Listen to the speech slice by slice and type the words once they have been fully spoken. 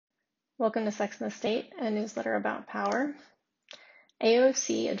Welcome to Sex and the State, a newsletter about power.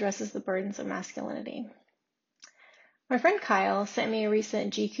 AOC addresses the burdens of masculinity. My friend Kyle sent me a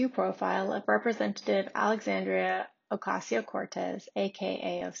recent GQ profile of Representative Alexandria Ocasio-Cortez,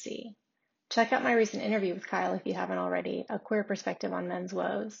 aka AOC. Check out my recent interview with Kyle if you haven't already, a queer perspective on men's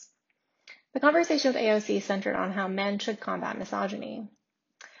woes. The conversation with AOC centered on how men should combat misogyny.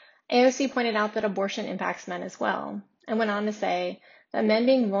 AOC pointed out that abortion impacts men as well, and went on to say that men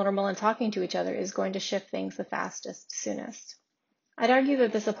being vulnerable and talking to each other is going to shift things the fastest, soonest. I'd argue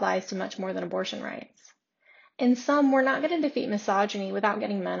that this applies to much more than abortion rights. In sum, we're not going to defeat misogyny without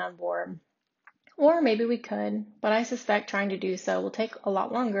getting men on board. Or maybe we could, but I suspect trying to do so will take a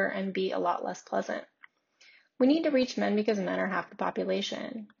lot longer and be a lot less pleasant. We need to reach men because men are half the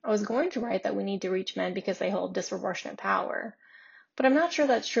population. I was going to write that we need to reach men because they hold disproportionate power, but I'm not sure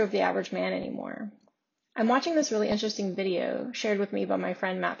that's true of the average man anymore. I'm watching this really interesting video shared with me by my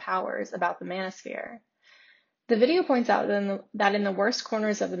friend Matt Powers about the manosphere. The video points out that in the worst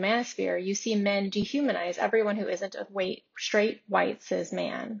corners of the manosphere, you see men dehumanize everyone who isn't a straight, white, cis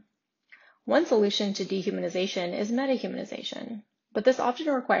man. One solution to dehumanization is metahumanization, but this often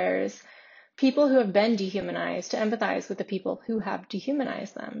requires people who have been dehumanized to empathize with the people who have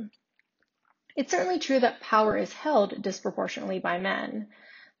dehumanized them. It's certainly true that power is held disproportionately by men.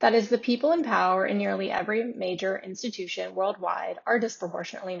 That is, the people in power in nearly every major institution worldwide are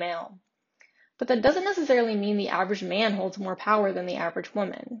disproportionately male. But that doesn't necessarily mean the average man holds more power than the average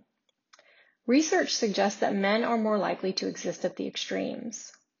woman. Research suggests that men are more likely to exist at the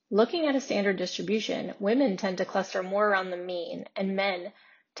extremes. Looking at a standard distribution, women tend to cluster more around the mean, and men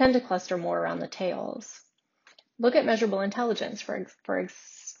tend to cluster more around the tails. Look at measurable intelligence, for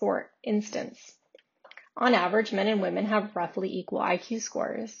instance. On average, men and women have roughly equal IQ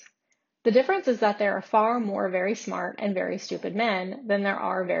scores. The difference is that there are far more very smart and very stupid men than there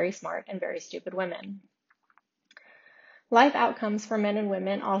are very smart and very stupid women. Life outcomes for men and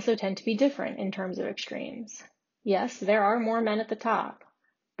women also tend to be different in terms of extremes. Yes, there are more men at the top,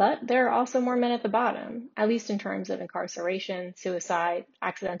 but there are also more men at the bottom, at least in terms of incarceration, suicide,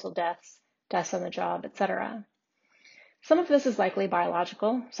 accidental deaths, deaths on the job, etc. Some of this is likely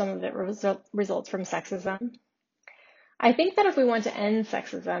biological, some of it results from sexism. I think that if we want to end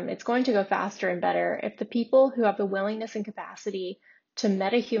sexism, it's going to go faster and better if the people who have the willingness and capacity to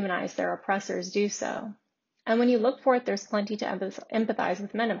metahumanize their oppressors do so. And when you look for it, there's plenty to empathize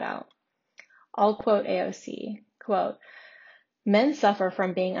with men about. I'll quote AOC, quote, "Men suffer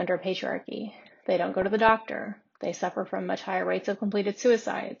from being under patriarchy. They don't go to the doctor. They suffer from much higher rates of completed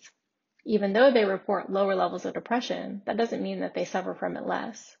suicides. Even though they report lower levels of depression, that doesn't mean that they suffer from it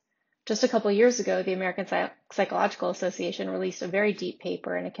less. Just a couple years ago, the American Psychological Association released a very deep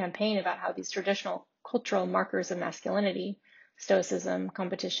paper in a campaign about how these traditional cultural markers of masculinity, stoicism,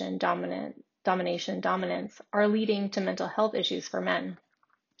 competition, domination, dominance, are leading to mental health issues for men.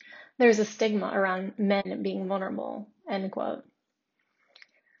 There's a stigma around men being vulnerable," end quote.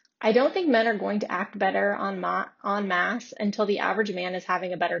 I don't think men are going to act better en masse until the average man is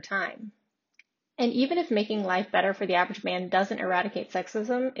having a better time. And even if making life better for the average man doesn't eradicate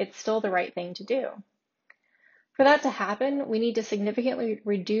sexism, it's still the right thing to do. For that to happen, we need to significantly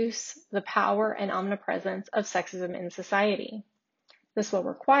reduce the power and omnipresence of sexism in society. This will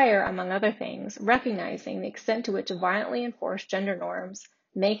require, among other things, recognizing the extent to which violently enforced gender norms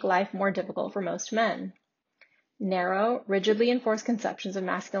make life more difficult for most men. Narrow, rigidly enforced conceptions of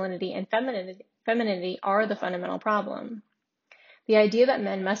masculinity and femininity are the fundamental problem. The idea that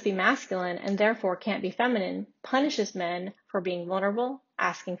men must be masculine and therefore can't be feminine punishes men for being vulnerable,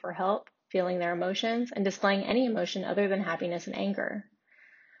 asking for help, feeling their emotions, and displaying any emotion other than happiness and anger.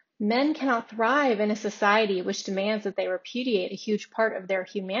 Men cannot thrive in a society which demands that they repudiate a huge part of their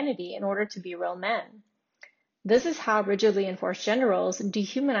humanity in order to be real men. This is how rigidly enforced gender roles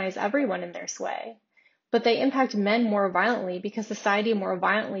dehumanize everyone in their sway. But they impact men more violently because society more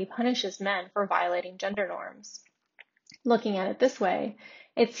violently punishes men for violating gender norms. Looking at it this way,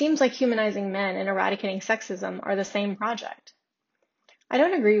 it seems like humanizing men and eradicating sexism are the same project. I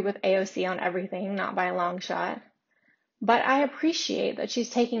don't agree with AOC on everything, not by a long shot, but I appreciate that she's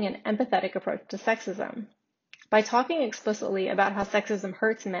taking an empathetic approach to sexism. By talking explicitly about how sexism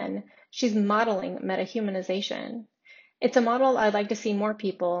hurts men, she's modeling metahumanization. It's a model I'd like to see more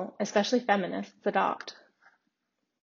people, especially feminists, adopt.